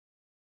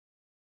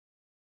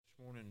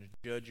Morning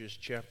to Judges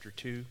chapter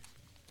 2.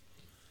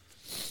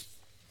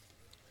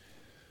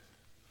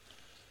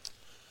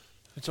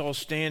 Let's all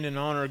stand in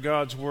honor of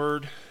God's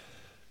word.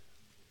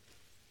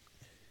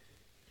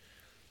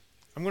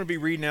 I'm going to be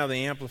reading out of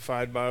the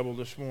Amplified Bible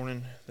this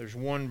morning. There's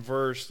one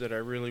verse that I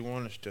really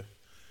want us to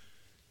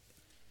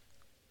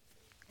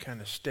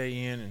kind of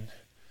stay in and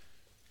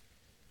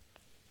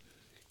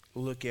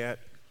look at.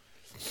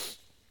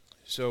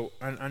 So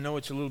I know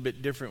it's a little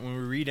bit different when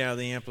we read out of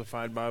the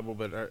Amplified Bible,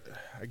 but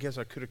I guess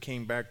I could have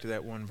came back to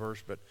that one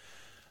verse, but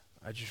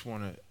I just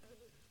want to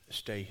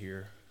stay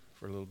here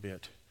for a little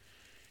bit.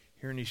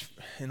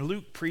 And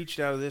Luke preached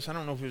out of this. I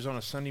don't know if it was on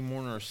a Sunday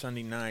morning or a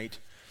Sunday night,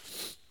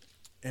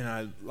 and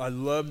I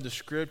loved the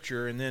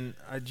scripture, and then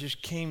I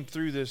just came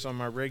through this on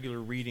my regular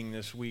reading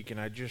this week, and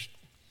I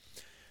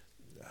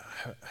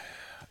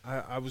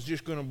was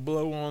just going to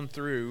blow on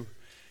through,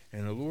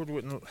 and the Lord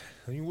would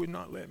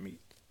not let me.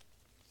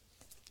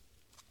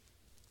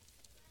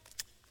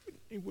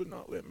 He would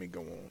not let me go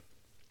on.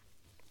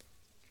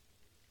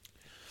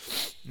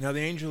 Now the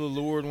angel of the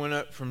Lord went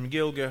up from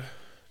Gilgal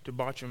to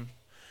Bochum,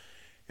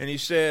 and he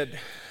said,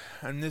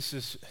 and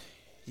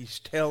he's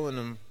telling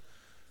them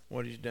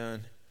what he's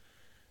done.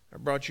 I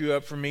brought you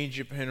up from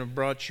Egypt and have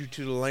brought you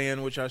to the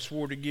land which I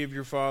swore to give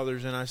your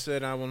fathers, and I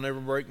said, I will never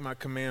break my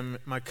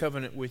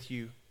covenant with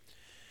you.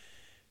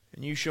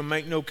 And you shall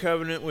make no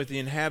covenant with the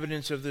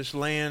inhabitants of this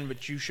land,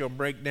 but you shall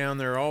break down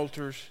their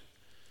altars.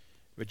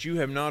 But you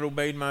have not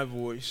obeyed my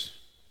voice.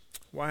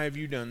 Why have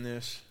you done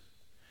this?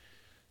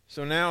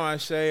 So now I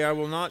say, I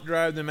will not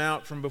drive them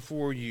out from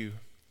before you,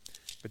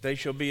 but they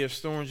shall be as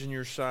thorns in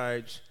your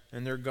sides,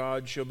 and their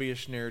God shall be a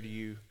snare to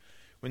you.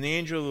 When the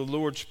angel of the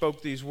Lord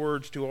spoke these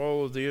words to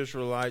all of the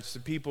Israelites,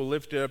 the people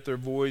lifted up their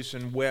voice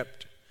and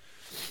wept.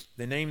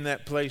 They named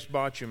that place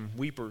Bochum,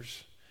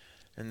 weepers,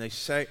 and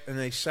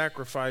they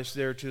sacrificed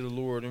there to the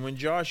Lord. And when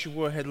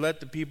Joshua had let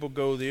the people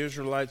go, the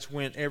Israelites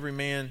went every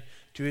man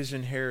to his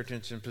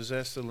inheritance and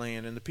possessed the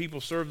land. And the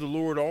people served the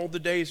Lord all the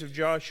days of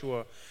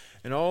Joshua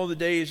and all the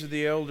days of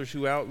the elders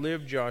who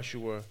outlived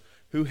Joshua,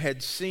 who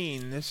had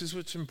seen, this is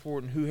what's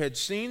important, who had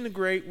seen the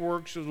great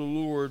works of the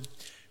Lord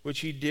which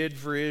he did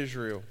for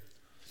Israel.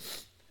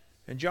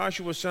 And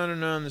Joshua son of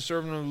Nun, the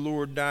servant of the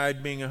Lord,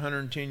 died being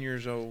 110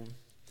 years old.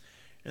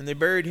 And they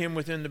buried him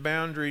within the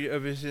boundary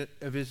of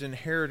his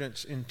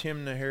inheritance in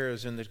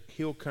Timnah-Heres in the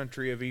hill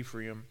country of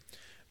Ephraim,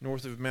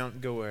 north of Mount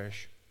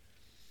Goash.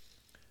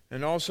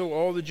 And also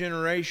all the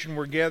generation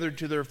were gathered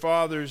to their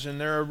fathers,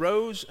 and there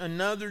arose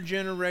another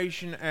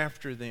generation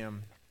after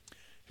them,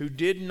 who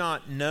did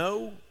not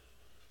know,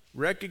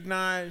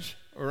 recognize,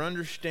 or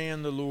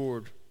understand the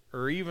Lord,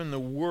 or even the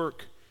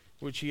work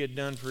which he had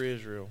done for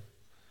Israel.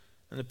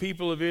 And the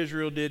people of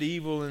Israel did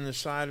evil in the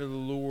sight of the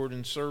Lord,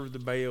 and served the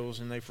Baals,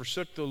 and they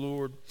forsook the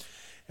Lord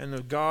and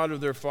the God of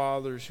their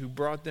fathers, who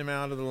brought them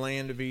out of the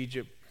land of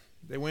Egypt.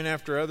 They went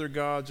after other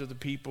gods of the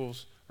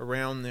peoples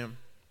around them,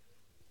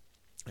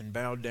 and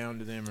bowed down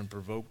to them and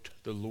provoked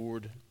the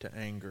Lord to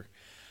anger.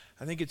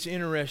 I think it's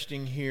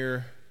interesting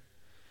here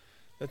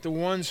that the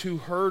ones who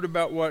heard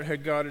about what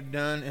God had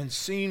done and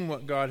seen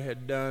what God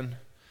had done,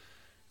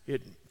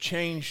 it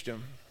changed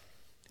them.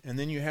 And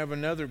then you have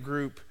another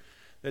group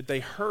that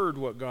they heard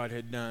what God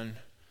had done,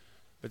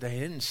 but they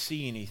didn't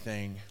see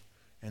anything,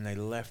 and they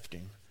left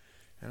him.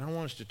 And I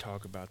want us to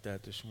talk about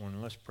that this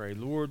morning. Let's pray.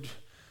 Lord,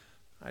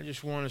 I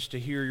just want us to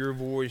hear your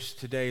voice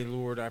today,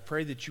 Lord. I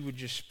pray that you would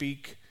just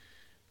speak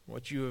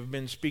what you have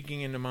been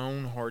speaking into my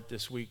own heart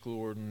this week,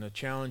 Lord, and the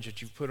challenge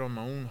that you've put on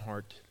my own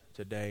heart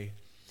today.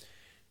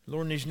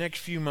 Lord, in these next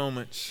few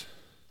moments,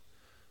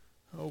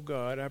 oh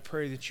God, I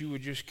pray that you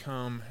would just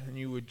come and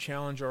you would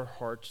challenge our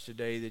hearts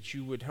today, that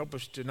you would help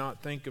us to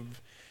not think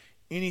of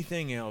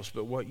anything else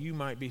but what you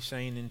might be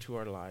saying into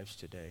our lives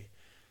today.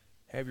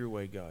 Have your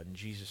way, God, in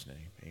Jesus'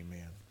 name,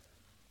 amen.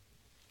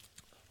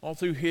 All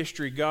through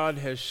history, God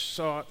has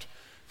sought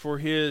for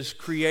his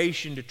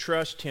creation to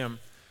trust him.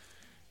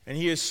 And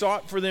he has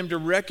sought for them to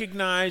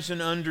recognize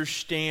and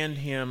understand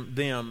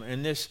them.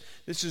 And this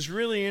is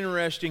really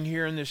interesting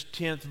here in this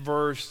 10th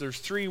verse. There's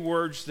 3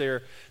 words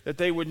there. That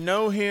they would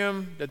know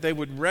him, that they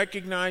would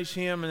recognize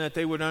him, and that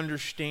they would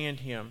understand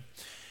him.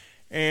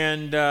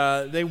 And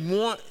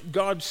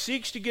God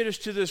seeks to get us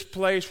to this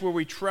place where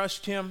we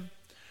trust him,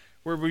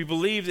 where we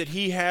believe that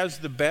he has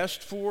the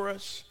best for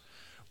us,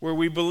 where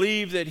we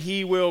believe that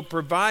he will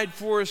provide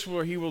for us,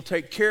 where he will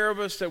take care of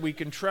us, that we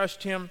can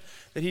trust him,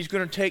 that he's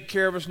going to take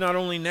care of us not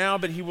only now,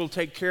 but he will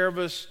take care of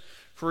us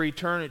for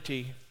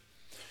eternity.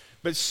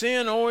 But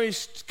sin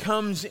always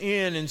comes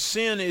in, and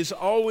sin is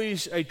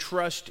always a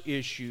trust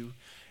issue.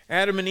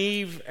 Adam and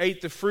Eve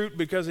ate the fruit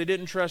because they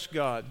didn't trust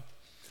God.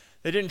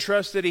 They didn't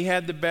trust that he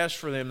had the best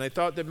for them. They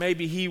thought that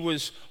maybe he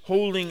was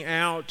holding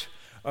out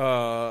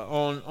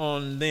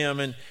on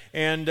them.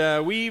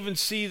 And we even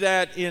see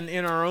that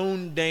in our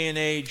own day and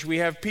age. We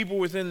have people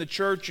within the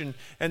church and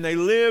they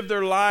live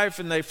their life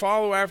and they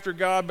follow after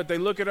God, but they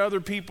look at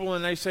other people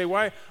and they say,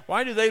 why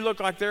do they look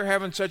like they're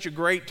having such a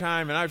great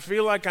time? And I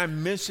feel like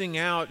I'm missing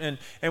out,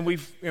 and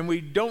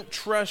we don't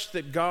trust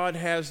that God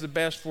has the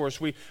best for us.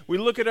 We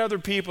look at other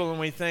people and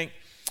we think,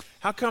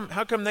 how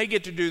come they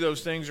get to do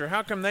those things, or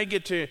how come they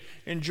get to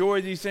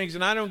enjoy these things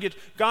and I don't get?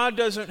 God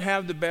doesn't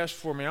have the best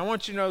for me. I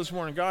want you to know this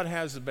morning, God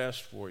has the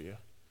best for you.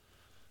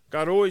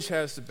 God always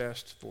has the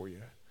best for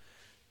you.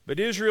 But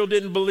Israel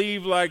didn't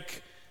believe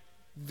like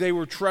they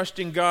were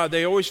trusting God.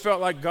 They always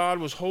felt like God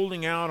was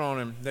holding out on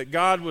them, that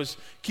God was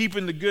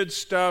keeping the good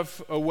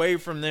stuff away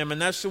from them. And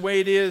that's the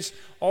way it is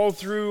all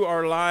through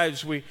our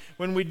lives.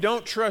 When we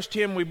don't trust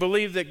Him, we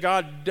believe that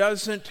God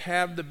doesn't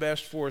have the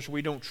best for us.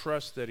 We don't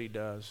trust that He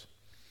does.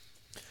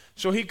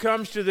 So He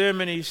comes to them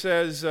and He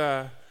says,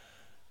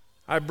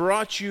 I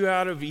brought you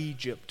out of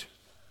Egypt.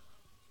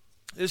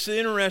 This is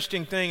an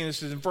interesting thing.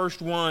 This is in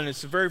verse 1.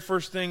 It's the very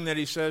first thing that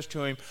He says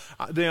to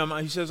them.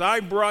 He says,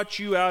 I brought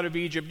you out of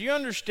Egypt. Do you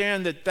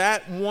understand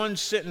that one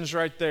sentence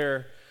right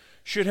there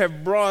should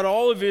have brought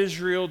all of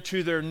Israel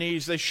to their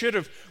knees? They should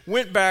have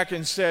went back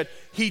and said,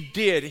 He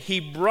did. He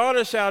brought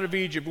us out of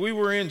Egypt. We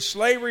were in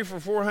slavery for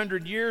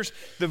 400 years.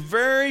 The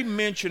very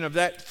mention of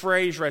that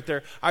phrase right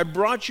there, I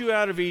brought you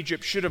out of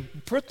Egypt, should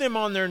have put them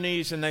on their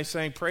knees and they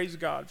sang, praise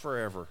God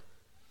forever.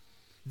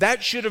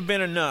 That should have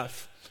been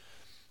enough.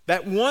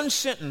 That one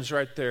sentence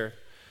right there.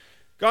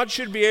 God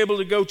should be able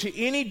to go to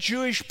any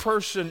Jewish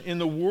person in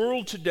the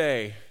world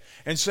today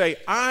and say,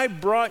 I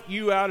brought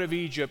you out of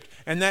Egypt,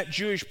 and that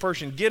Jewish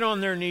person get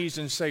on their knees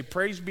and say,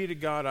 praise be to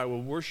God, I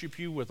will worship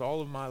you with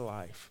all of my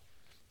life.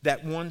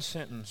 That one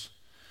sentence.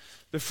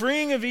 The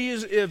freeing of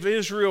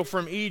Israel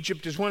from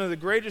Egypt is one of the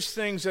greatest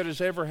things that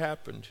has ever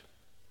happened.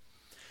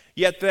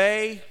 Yet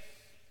they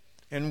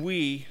and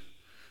we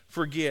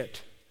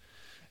forget.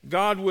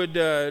 God would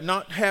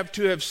not have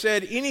to have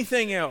said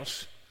anything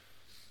else.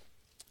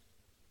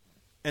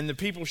 And the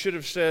people should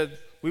have said,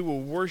 we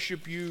will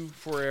worship you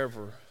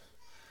forever.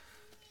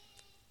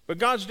 But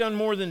God's done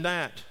more than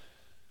that.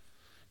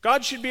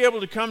 God should be able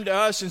to come to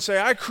us and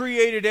say, I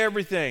created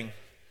everything.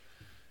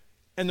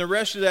 And the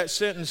rest of that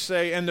sentence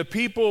say, and the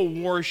people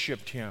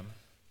worshiped Him.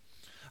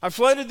 I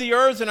flooded the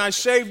earth and I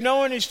saved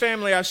Noah and his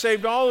family. I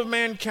saved all of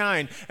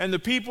mankind. And the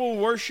people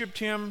worshiped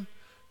Him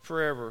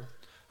forever.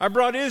 I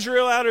brought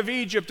Israel out of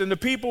Egypt, and the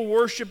people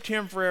worshiped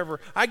Him forever.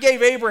 I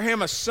gave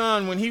Abraham a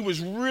son when he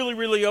was really,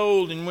 really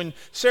old, and when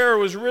Sarah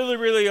was really,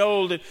 really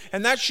old,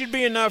 and that should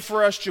be enough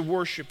for us to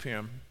worship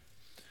Him.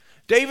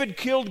 David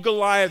killed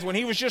Goliath when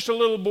he was just a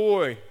little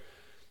boy,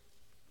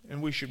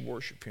 and we should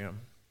worship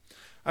Him.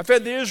 I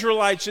fed the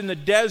Israelites in the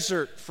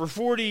desert for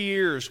 40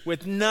 years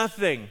with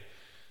nothing.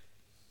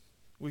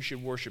 We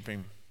should worship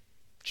Him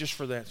just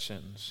for that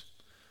sentence.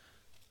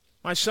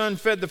 My son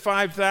fed the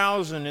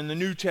 5,000 in the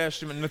New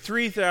Testament and the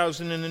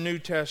 3,000 in the New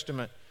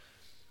Testament.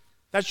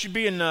 That should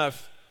be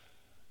enough.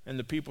 And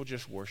the people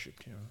just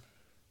worshiped Him.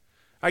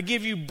 I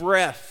give you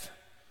breath.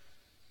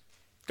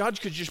 God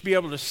could just be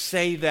able to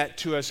say that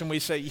to us and we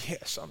say,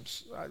 yes,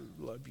 I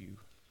love you.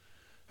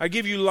 I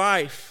give you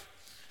life.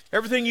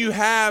 Everything you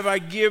have, I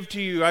give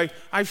to you.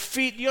 I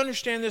feed. Do you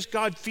understand this?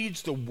 God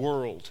feeds the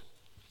world.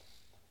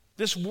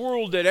 This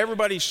world that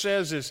everybody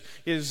says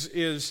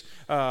is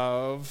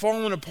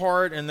falling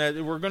apart and that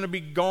we're going to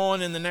be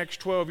gone in the next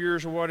 12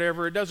 years or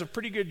whatever, it does a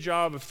pretty good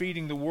job of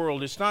feeding the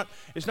world. It's not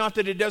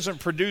that it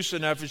doesn't produce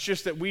enough, it's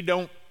just that we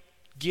don't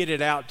get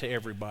it out to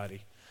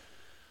everybody.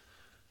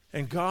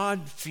 And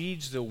God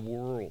feeds the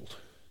world.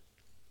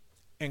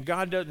 And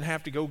God doesn't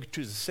have to go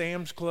to the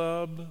Sam's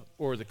Club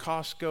or the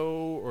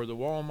Costco or the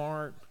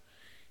Walmart.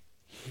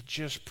 He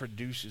just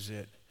produces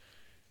it.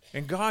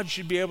 And God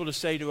should be able to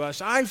say to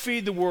us, I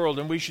feed the world,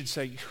 and we should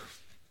say,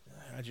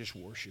 I just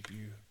worship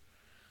you.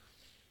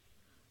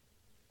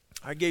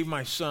 I gave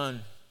my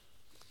son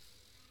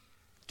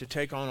to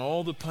take on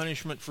all the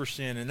punishment for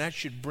sin, and that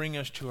should bring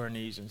us to our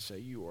knees and say,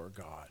 you are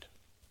God.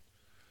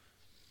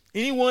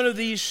 Any one of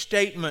these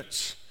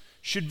statements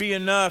should be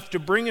enough to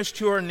bring us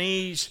to our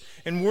knees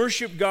and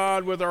worship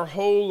God with our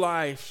whole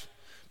life.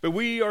 But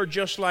we are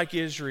just like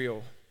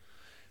Israel.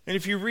 And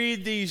if you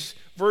read these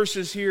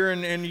verses here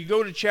and you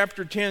go to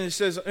chapter 10, it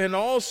says, and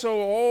also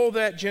all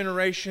that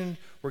generation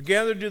were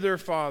gathered to their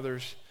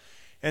fathers.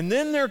 And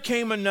then there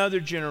came another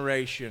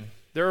generation.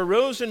 There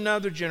arose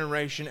another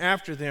generation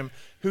after them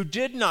who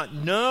did not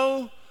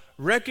know,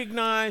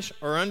 recognize,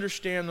 or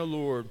understand the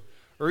Lord,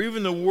 or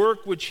even the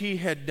work which He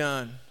had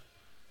done.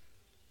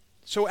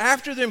 So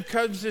after them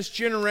comes this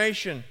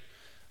generation.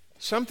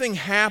 Something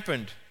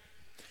happened.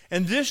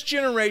 And this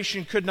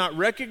generation could not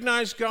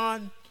recognize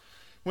God.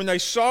 When they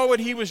saw what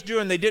He was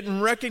doing, they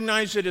didn't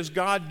recognize it as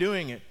God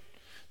doing it.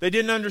 They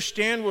didn't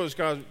understand what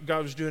God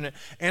was doing it.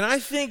 And I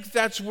think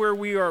that's where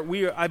we are.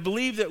 I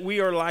believe that we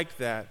are like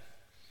that.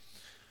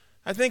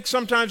 I think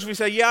sometimes we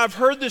say, yeah, I've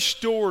heard this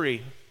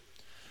story.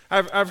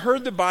 I've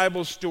heard the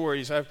Bible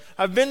stories.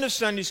 I've been to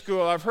Sunday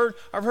school. I've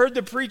heard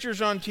the preachers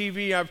on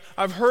TV.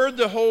 I've heard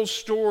the whole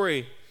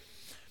story,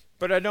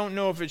 but I don't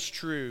know if it's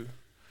true.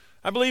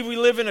 I believe we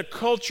live in a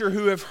culture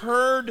who have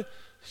heard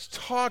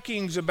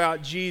talkings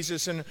about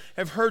Jesus and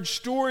have heard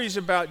stories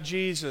about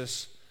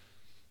Jesus,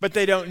 but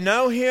they don't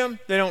know him,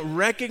 they don't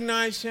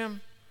recognize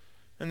him,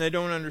 and they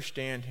don't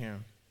understand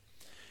him.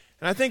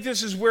 And I think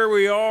this is where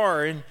we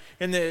are in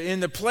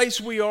the place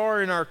we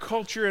are in our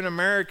culture in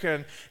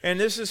America, and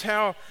this is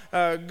how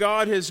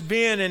God has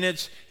been, and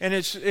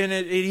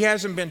he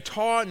hasn't been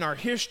taught, and our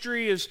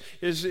history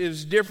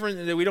is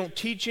different, that we don't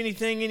teach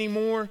anything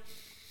anymore.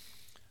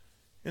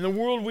 In the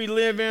world we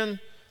live in,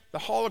 the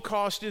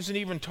Holocaust isn't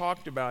even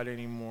talked about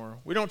anymore.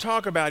 We don't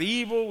talk about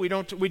evil. We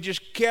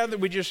just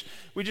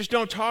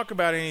don't talk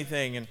about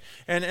anything.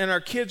 And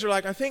our kids are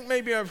like, I think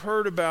maybe I've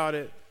heard about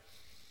it,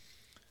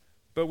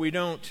 but we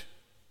don't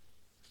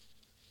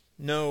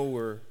know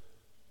or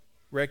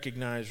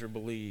recognize or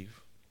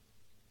believe.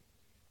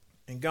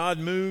 And God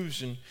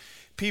moves, and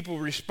people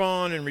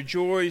respond and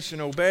rejoice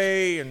and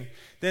obey, and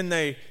then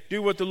they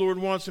do what the Lord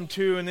wants them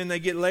to, and then they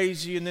get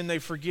lazy, and then they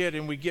forget,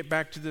 and we get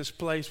back to this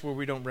place where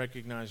we don't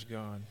recognize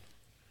God.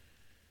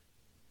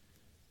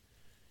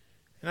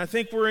 And I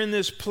think we're in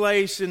this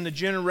place in the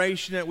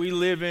generation that we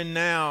live in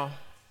now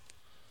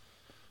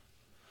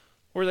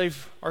where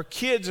our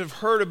kids have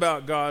heard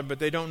about God, but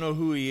they don't know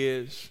who he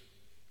is.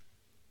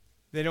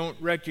 They don't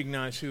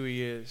recognize who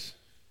he is.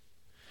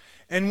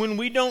 And when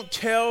we don't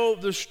tell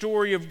the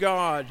story of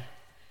God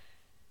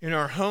in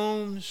our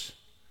homes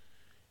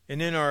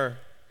and in our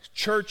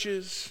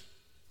churches,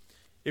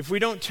 if we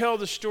don't tell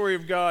the story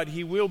of God,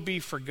 he will be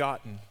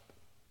forgotten.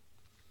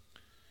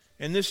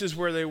 And this is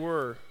where they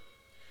were.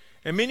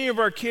 And many of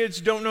our kids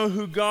don't know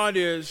who God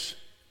is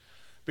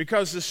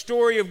because the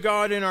story of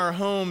God in our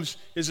homes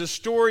is a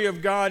story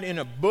of God in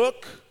a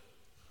book,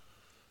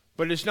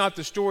 but it's not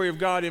the story of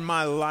God in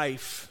my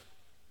life.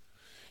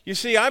 You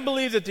see, I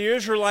believe that the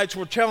Israelites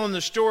were telling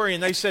the story,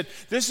 and they said,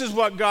 this is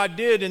what God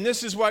did, and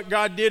this is what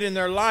God did in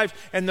their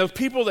life. And the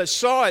people that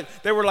saw it,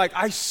 they were like,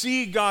 I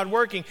see God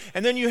working.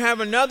 And then you have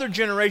another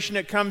generation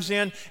that comes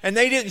in, and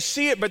they didn't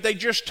see it, but they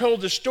just told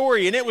the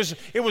story. And it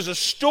was a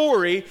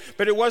story,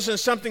 but it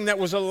wasn't something that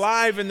was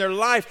alive in their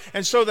life.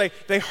 And so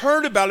they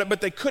heard about it, but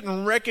they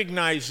couldn't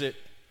recognize it.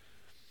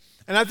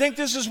 And I think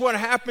this is what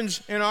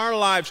happens in our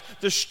lives.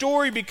 The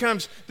story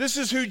becomes, this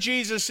is who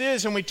Jesus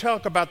is, and we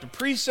talk about the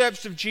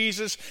precepts of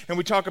Jesus, and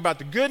we talk about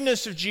the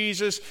goodness of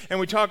Jesus, and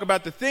we talk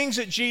about the things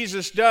that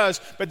Jesus does,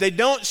 but they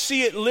don't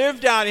see it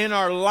lived out in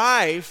our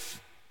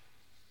life,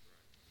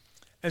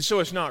 and so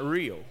it's not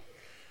real.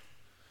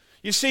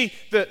 You see,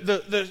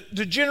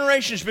 the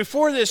generations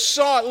before this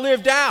saw it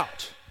lived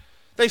out.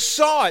 They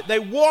saw it. They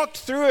walked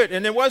through it,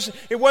 and it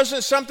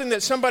wasn't something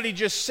that somebody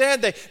just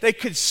said. They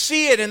could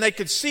see it, and they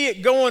could see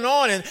it going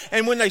on.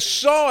 And when they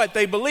saw it,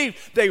 they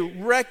believed. They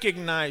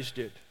recognized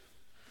it,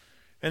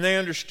 and they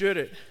understood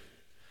it.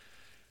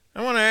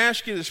 I want to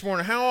ask you this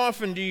morning, how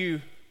often do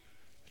you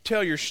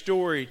tell your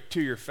story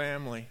to your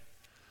family?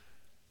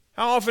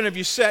 How often have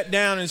you sat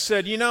down and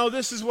said, you know,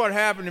 this is what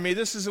happened to me.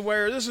 This is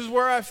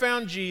where I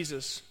found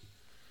Jesus.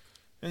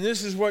 And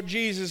this is what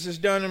Jesus has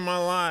done in my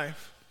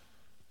life.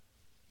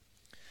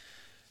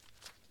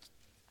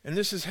 And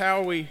this is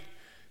how we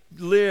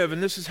live,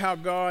 and this is how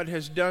God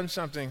has done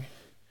something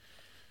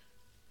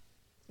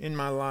in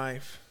my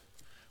life.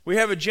 We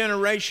have a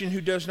generation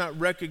who does not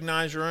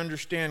recognize or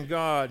understand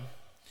God,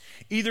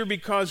 either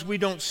because we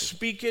don't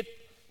speak it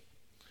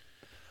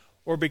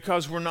or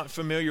because we're not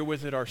familiar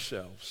with it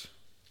ourselves.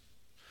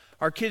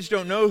 Our kids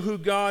don't know who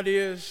God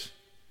is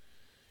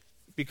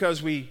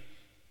because we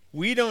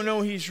don't know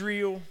he's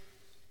real,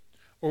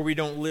 or we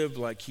don't live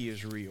like he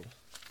is real.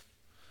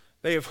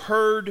 They have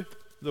heard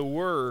the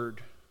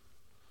word,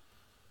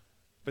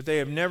 but they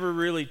have never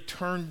really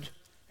turned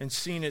and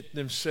seen it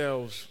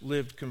themselves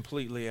lived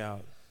completely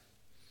out.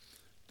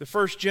 The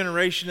first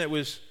generation that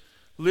was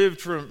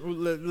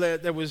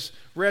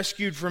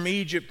rescued from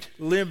Egypt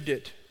lived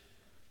it.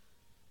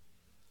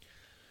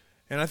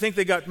 And I think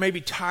they got maybe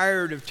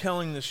tired of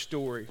telling the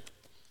story.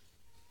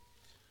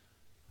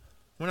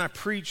 When I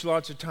preach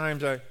lots of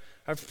times,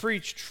 I've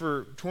preached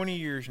for 20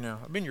 years now.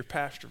 I've been your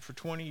pastor for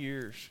 20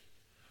 years.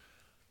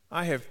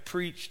 I have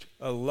preached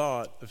a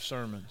lot of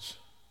sermons.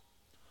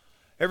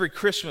 Every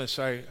Christmas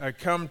I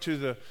come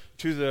to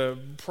the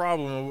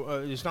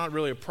problem. It's not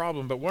really a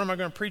problem, but what am I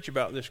going to preach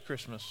about this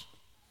Christmas?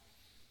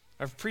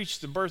 I've preached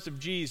the birth of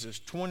Jesus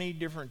 20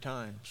 different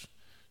times,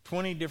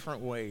 20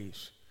 different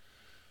ways.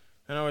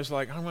 And I was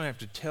like, I'm going to have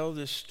to tell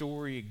this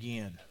story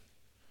again.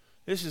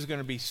 This is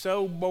going to be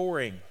so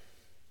boring.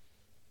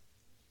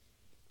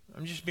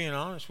 I'm just being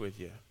honest with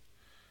you.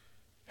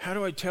 How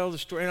do I tell the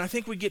story? And I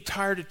think we get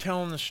tired of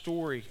telling the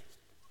story.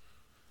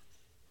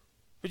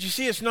 But you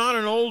see, it's not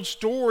an old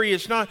story.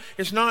 It's not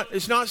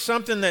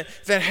something that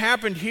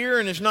happened here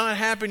and is not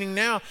happening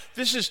now.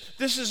 This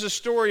is a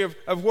story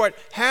of what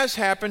has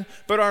happened,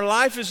 but our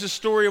life is a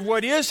story of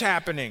what is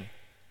happening.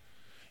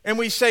 And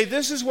we say,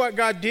 this is what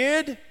God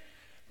did,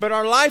 But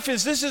our life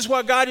is, this is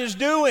what God is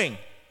doing.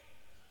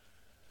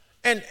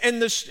 And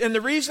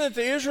the reason that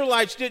the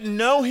Israelites didn't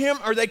know him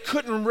or they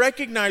couldn't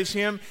recognize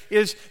him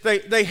is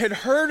they had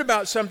heard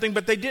about something,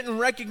 but they didn't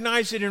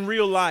recognize it in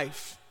real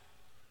life.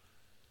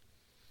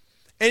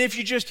 And if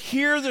you just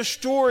hear the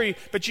story,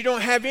 but you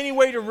don't have any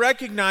way to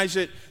recognize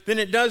it, then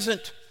it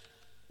doesn't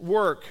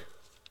work.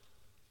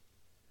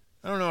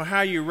 I don't know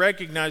how you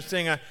recognize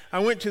things. I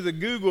went to the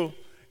Google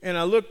and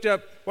I looked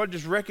up, what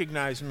does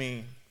recognize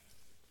mean?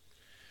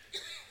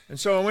 And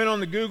so I went on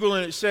the Google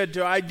and it said,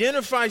 to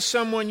identify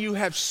someone you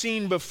have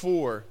seen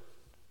before.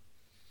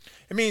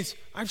 It means,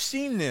 I've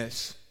seen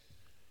this.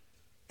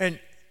 And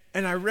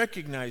I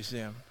recognize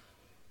them.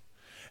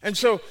 And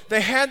so they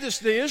had this,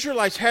 the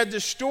Israelites had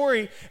this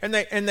story, and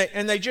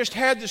they just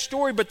had the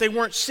story, but they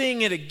weren't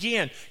seeing it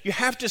again. You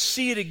have to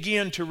see it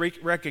again to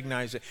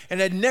recognize it. And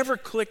it had never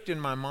clicked in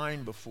my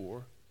mind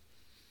before.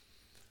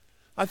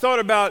 I thought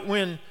about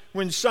when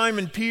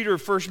Simon Peter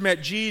first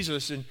met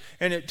Jesus, and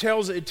it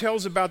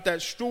tells about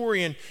that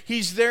story, and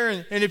he's there,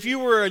 and if you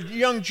were a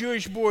young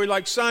Jewish boy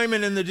like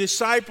Simon and the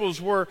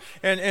disciples were,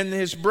 and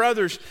his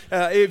brothers,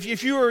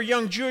 if you were a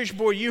young Jewish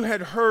boy, you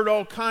had heard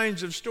all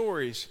kinds of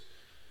stories.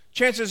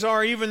 Chances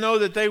are, even though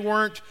that they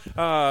weren't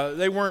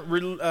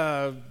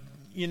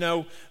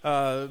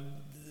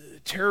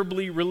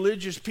terribly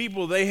religious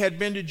people, they had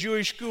been to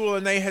Jewish school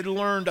and they had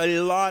learned a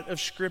lot of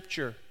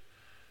Scripture.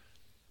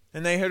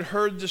 And they had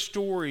heard the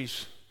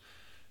stories.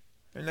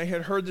 And they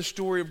had heard the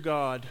story of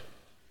God.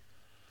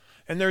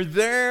 And they're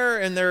there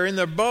and they're in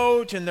their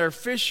boat and they're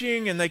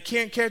fishing and they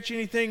can't catch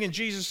anything. And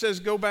Jesus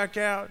says, go back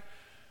out.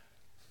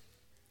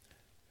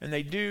 And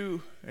they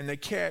do, and they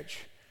catch.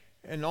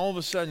 And all of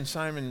a sudden,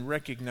 Simon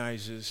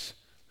recognizes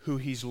who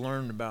he's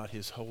learned about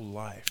his whole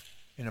life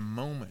in a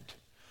moment.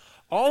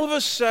 All of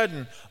a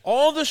sudden,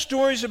 all the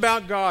stories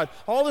about God,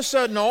 all of a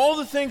sudden, all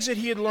the things that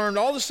he had learned,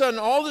 all of a sudden,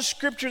 all the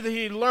Scripture that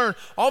he had learned,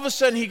 all of a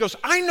sudden he goes,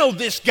 I know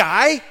this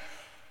guy.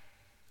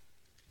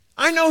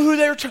 I know who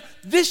they're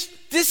this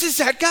is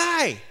that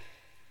guy.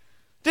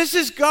 This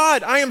is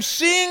God. I am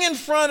seeing in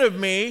front of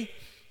me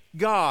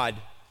God.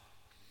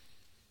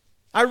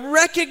 I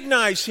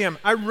recognize him.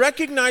 I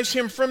recognize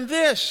him from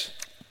this.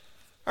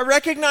 I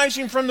recognize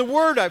him from the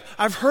Word.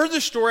 I've heard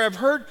the story. I've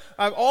heard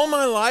all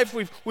my life.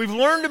 We've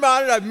learned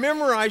about it. I've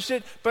memorized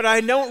it, but I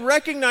don't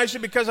recognize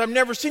it because I've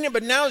never seen it.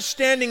 But now it's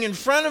standing in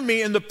front of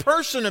me in the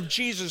person of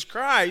Jesus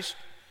Christ,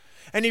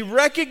 and he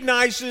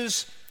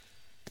recognizes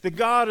the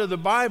God of the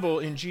Bible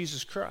in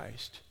Jesus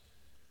Christ.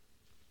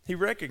 He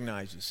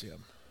recognizes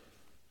him.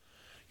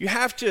 You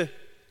have to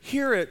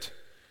hear it,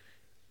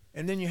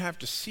 and then you have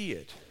to see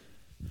it.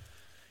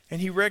 And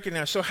he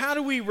recognized. So how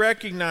do we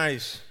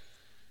recognize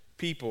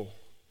people?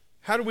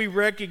 How do we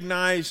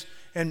recognize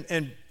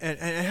and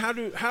how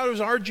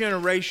does our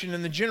generation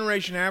and the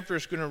generation after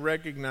us going to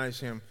recognize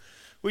him?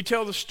 We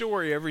tell the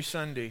story every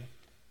Sunday.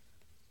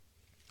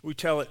 We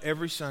tell it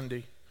every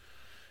Sunday.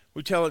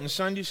 We tell it in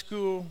Sunday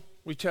school.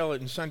 We tell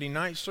it in Sunday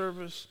night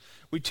service.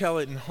 We tell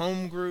it in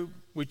home group.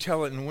 We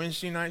tell it in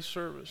Wednesday night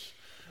service.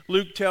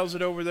 Luke tells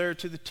it over there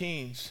to the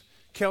teens.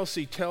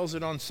 Kelsey tells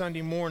it on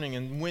Sunday morning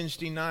and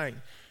Wednesday night.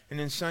 And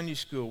in Sunday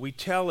school, we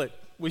tell it,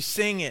 we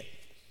sing it,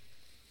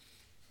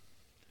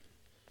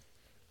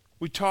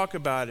 we talk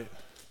about it,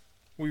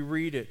 we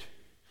read it.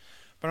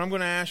 But I'm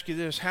going to ask you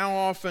this, how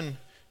often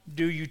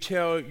do you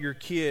tell your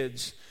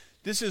kids,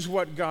 this is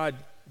what God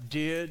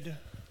did,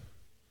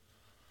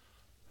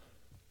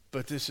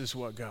 but this is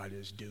what God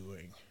is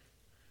doing?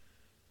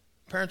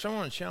 Parents, I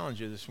want to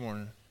challenge you this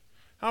morning.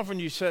 How often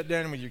do you sit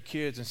down with your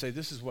kids and say,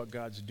 this is what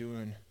God's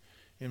doing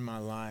in my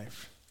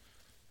life?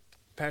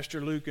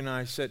 Pastor Luke and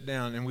I sit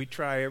down, and we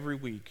try every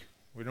week.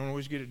 We don't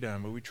always get it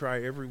done, but we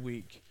try every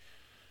week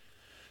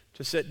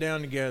to sit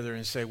down together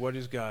and say, what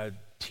is God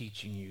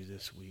teaching you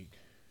this week?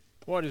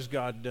 What has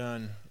God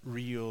done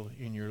real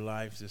in your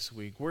life this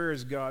week? Where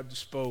has God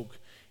spoke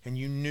and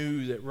you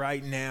knew that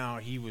right now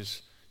he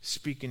was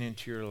speaking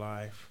into your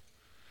life?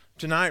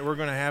 Tonight we're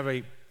going to have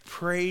a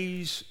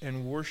praise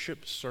and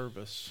worship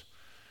service.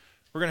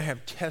 We're going to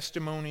have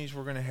testimonies.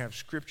 We're going to have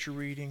scripture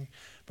reading.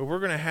 But we're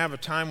going to have a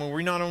time when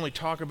we not only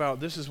talk about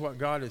this is what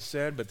God has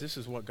said, but this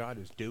is what God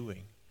is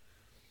doing.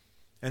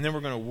 And then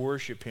we're going to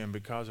worship him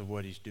because of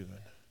what he's doing.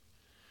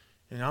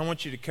 And I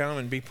want you to come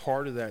and be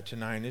part of that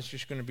tonight. And it's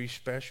just going to be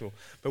special.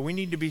 But we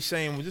need to be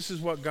saying, well, this is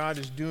what God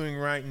is doing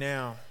right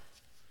now.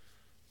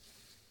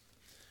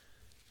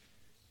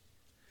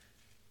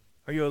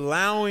 Are you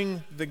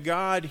allowing the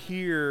God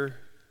here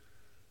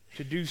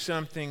to do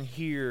something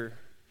here?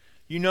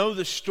 You know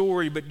the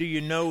story, but do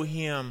you know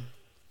him?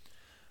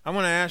 I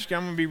want to ask you,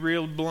 I'm going to be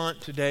real blunt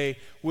today.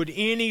 Would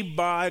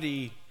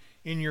anybody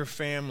in your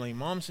family,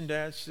 moms and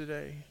dads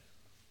today,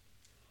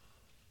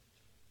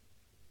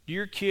 do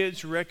your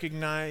kids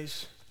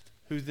recognize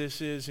who this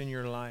is in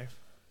your life?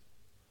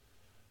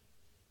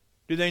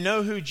 Do they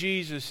know who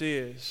Jesus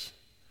is?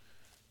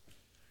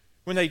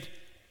 When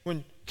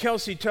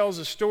Kelsey tells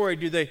a story,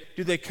 do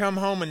they come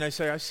home and they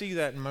say, I see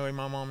that in the way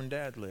my mom and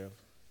dad live?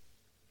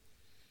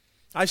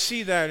 I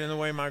see that in the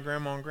way my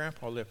grandma and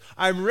grandpa lived.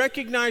 I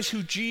recognize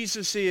who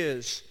Jesus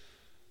is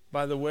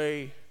by the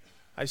way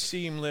I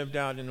see him lived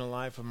out in the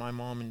life of my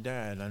mom and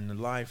dad and the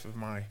life of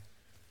my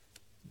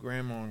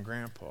grandma and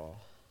grandpa.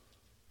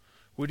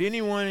 Would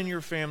anyone in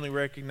your family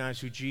recognize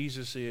who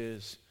Jesus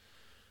is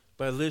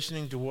by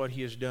listening to what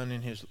he has done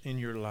in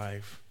your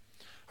life?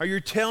 Are you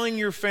telling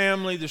your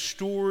family the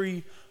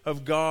story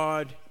of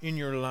God in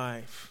your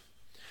life?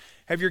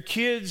 Have your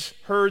kids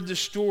heard the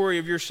story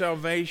of your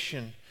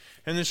salvation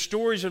and the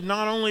stories of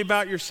not only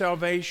about your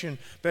salvation,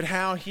 but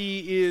how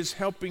he is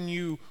helping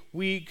you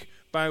week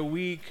by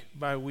week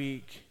by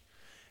week?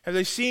 Have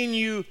they seen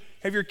you?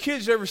 Have your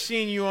kids ever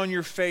seen you on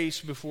your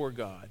face before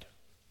God,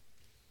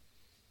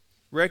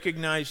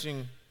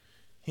 recognizing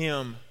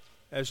him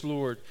as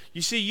Lord?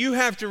 You see, you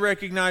have to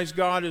recognize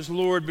God as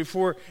Lord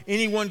before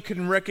anyone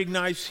can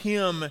recognize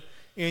him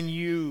in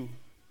you.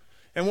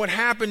 And what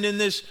happened in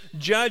this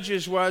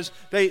Judges was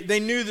they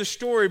knew the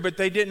story, but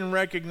they didn't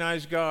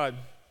recognize God.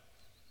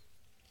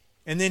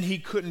 And then he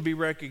couldn't be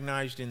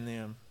recognized in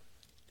them.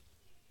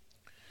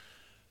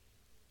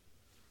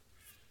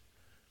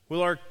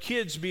 Will our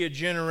kids be a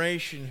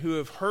generation who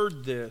have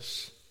heard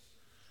this,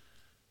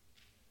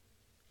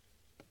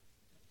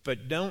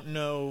 but don't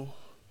know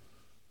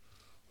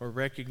or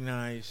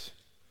recognize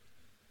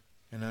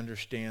and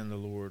understand the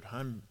Lord?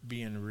 I'm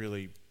being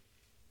really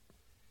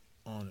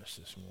honest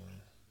this morning.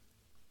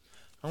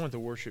 I want the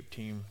worship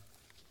team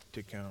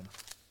to come.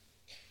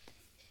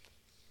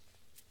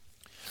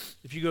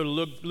 If you go to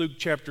Luke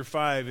chapter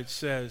 5, it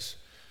says,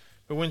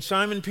 "But when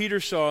Simon Peter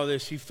saw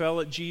this, he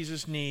fell at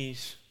Jesus'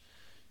 knees,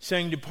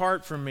 saying,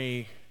 'Depart from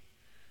me,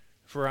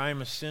 for I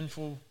am a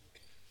sinful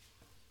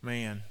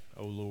man,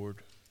 O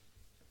Lord.'"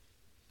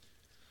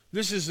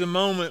 This is the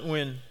moment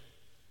when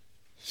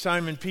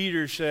Simon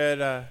Peter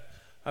said,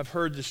 "I've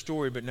heard the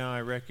story, but now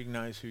I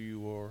recognize who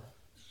you are."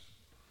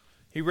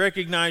 He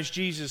recognized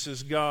Jesus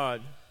as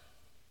God.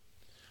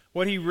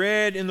 What he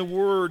read in the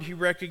Word, he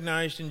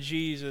recognized in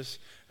Jesus.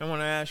 I want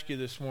to ask you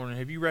this morning,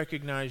 have you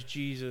recognized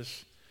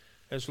Jesus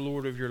as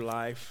Lord of your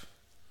life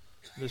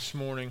this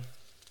morning?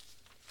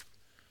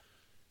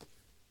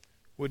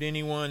 Would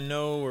anyone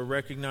know or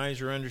recognize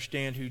or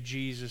understand who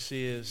Jesus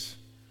is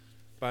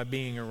by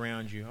being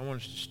around you? I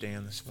want us to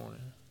stand this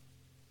morning.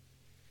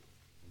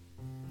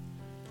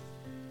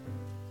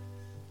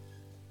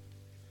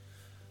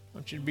 I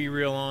want you to be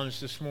real honest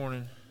this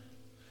morning.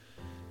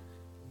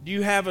 Do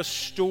you have a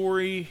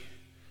story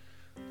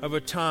of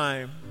a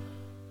time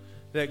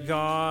that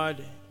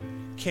God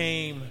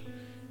came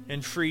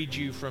and freed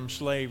you from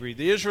slavery?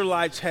 The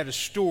Israelites had a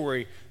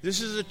story.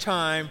 This is a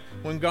time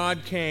when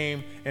God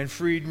came and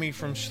freed me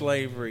from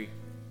slavery.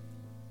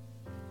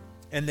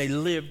 And they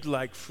lived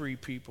like free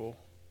people.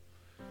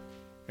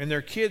 And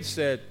their kids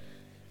said,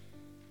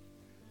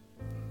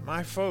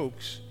 "My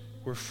folks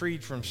were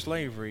freed from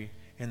slavery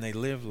and they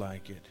lived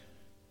like it."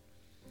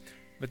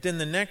 But then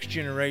the next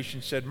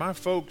generation said, "My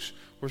folks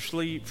were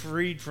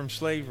freed from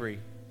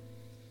slavery."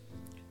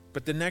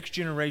 But the next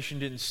generation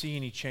didn't see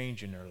any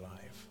change in their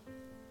life.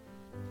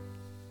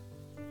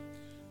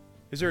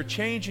 Is there a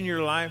change in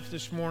your life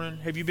this morning?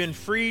 Have you been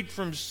freed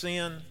from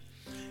sin?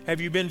 Have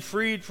you been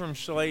freed from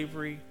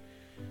slavery?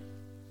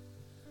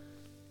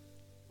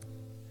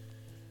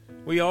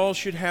 We all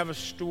should have a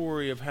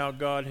story of how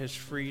God has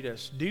freed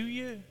us. Do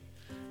you?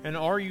 And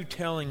are you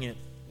telling it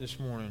this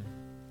morning?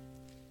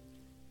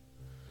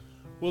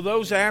 Will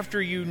those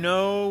after you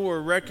know or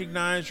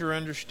recognize or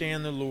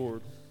understand the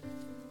Lord?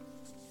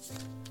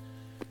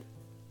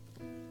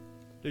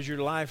 Does your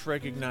life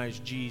recognize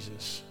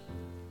Jesus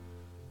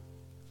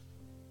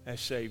as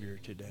Savior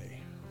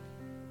today?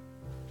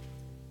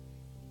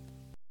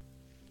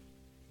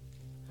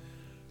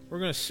 We're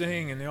going to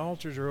sing and the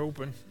altars are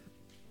open.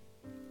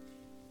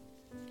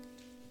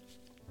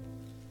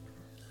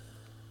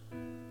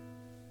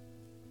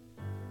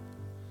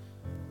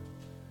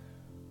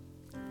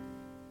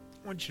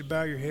 I want you to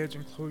bow your heads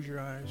and close your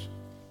eyes.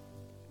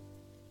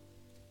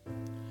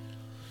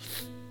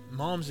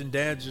 Moms and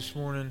dads this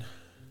morning,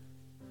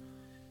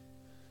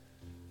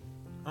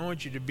 I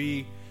want you to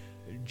be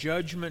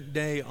Judgment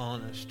Day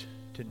honest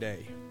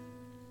today.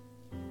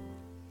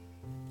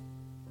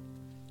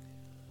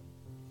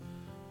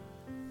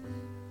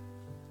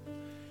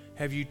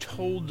 Have you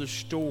told the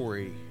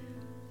story?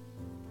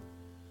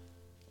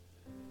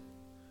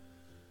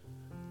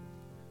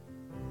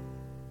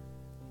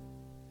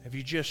 Have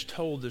you just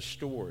told the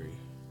story?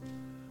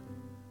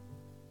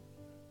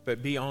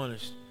 But be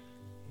honest.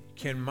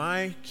 Can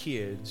my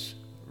kids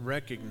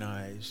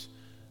recognize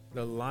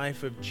the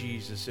life of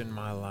Jesus in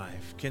my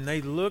life? Can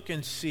they look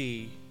and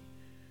see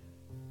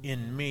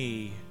in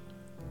me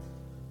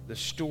the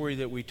story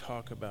that we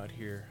talk about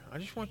here? I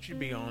just want you to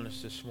be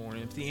honest this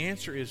morning. If the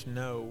answer is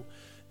no,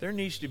 there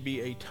needs to be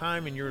a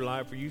time in your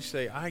life where you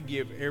say, "I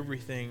give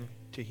everything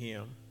to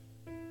Him."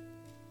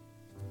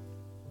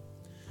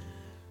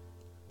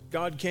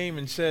 God came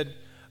and said,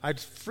 "I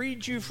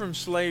freed you from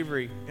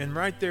slavery." And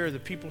right there, the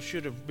people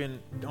should have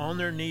been on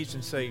their knees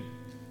and say,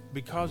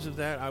 "Because of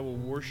that, I will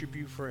worship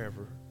you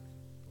forever."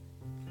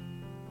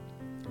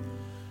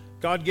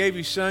 God gave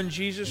His Son,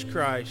 Jesus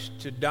Christ,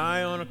 to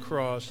die on a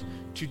cross,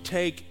 to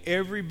take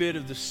every bit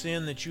of the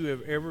sin that you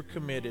have ever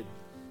committed.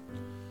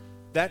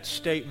 That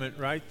statement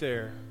right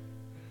there,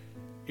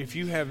 if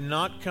you have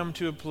not come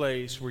to a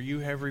place where you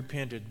have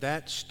repented,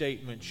 that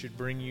statement should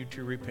bring you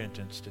to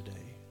repentance today.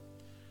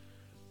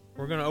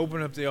 We're going to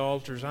open up the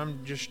altars.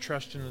 I'm just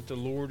trusting that the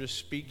Lord is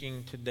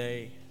speaking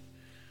today.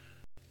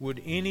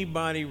 Would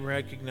anybody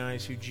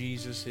recognize who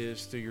Jesus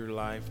is through your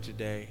life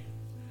today?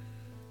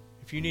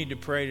 If you need to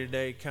pray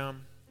today,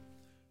 come.